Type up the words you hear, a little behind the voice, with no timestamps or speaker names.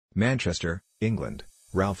Manchester, England.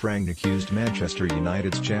 Ralf Rangnick used Manchester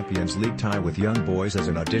United's Champions League tie with Young Boys as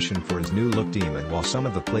an audition for his new look team, and while some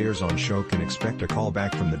of the players on show can expect a call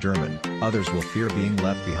back from the German, others will fear being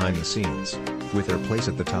left behind the scenes. With their place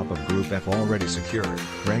at the top of Group F already secured,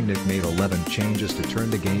 Rangnick made 11 changes to turn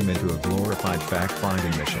the game into a glorified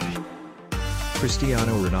fact-finding mission.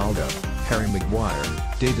 Cristiano Ronaldo, Harry Maguire,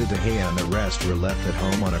 David De Gea and the rest were left at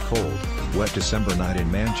home on a cold, wet December night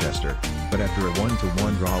in Manchester, but after a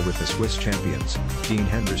 1-1 draw with the Swiss champions,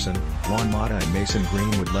 Henderson, Juan and Mason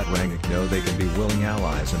Greenwood let Rangnick know they can be willing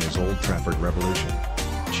allies in his Old Trafford revolution.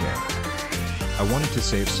 I wanted to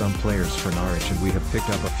save some players for Norwich and we have picked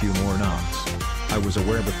up a few more knocks. I was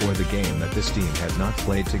aware before the game that this team had not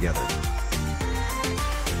played together.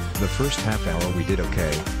 The first half hour we did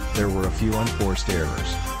okay, there were a few unforced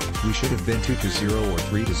errors. We should have been 2-0 or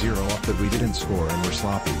 3-0 up, but we didn't score and were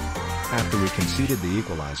sloppy. After we conceded the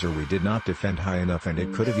equaliser we did not defend high enough and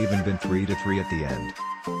it could have even been 3-3 at the end.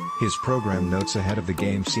 His program notes ahead of the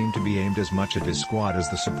game seemed to be aimed as much at his squad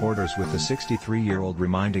as the supporters, with the 63-year-old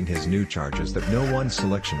reminding his new charges that no one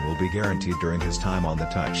selection will be guaranteed during his time on the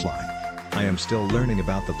touchline. I am still learning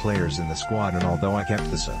about the players in the squad, and although I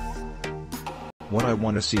kept this up, what I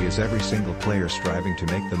want to see is every single player striving to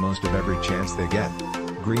make the most of every chance they get.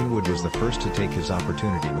 Greenwood was the first to take his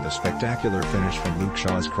opportunity with a spectacular finish from Luke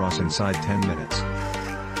Shaw's cross inside 10 minutes.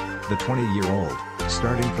 The 20-year-old,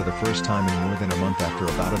 starting for the first time in more than a month after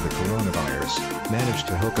a bout of the coronavirus, managed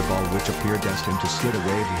to hook a ball which appeared destined to skid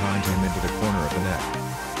away behind him into the corner of the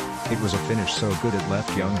net. It was a finish so good it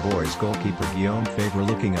left Young Boys goalkeeper Guillaume Faivre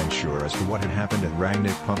looking unsure as to what had happened and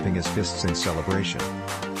Rangnick pumping his fists in celebration.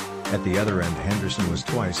 At the other end, Henderson was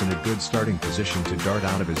twice in a good starting position to dart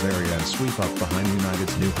out of his area and sweep up behind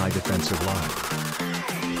United's new high defensive line.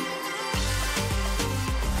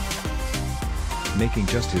 Making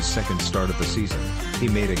just his second start of the season, he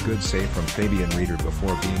made a good save from Fabian Rieder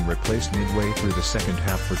before being replaced midway through the second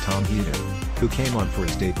half for Tom Heaton, who came on for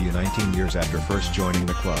his debut 19 years after first joining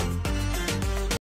the club.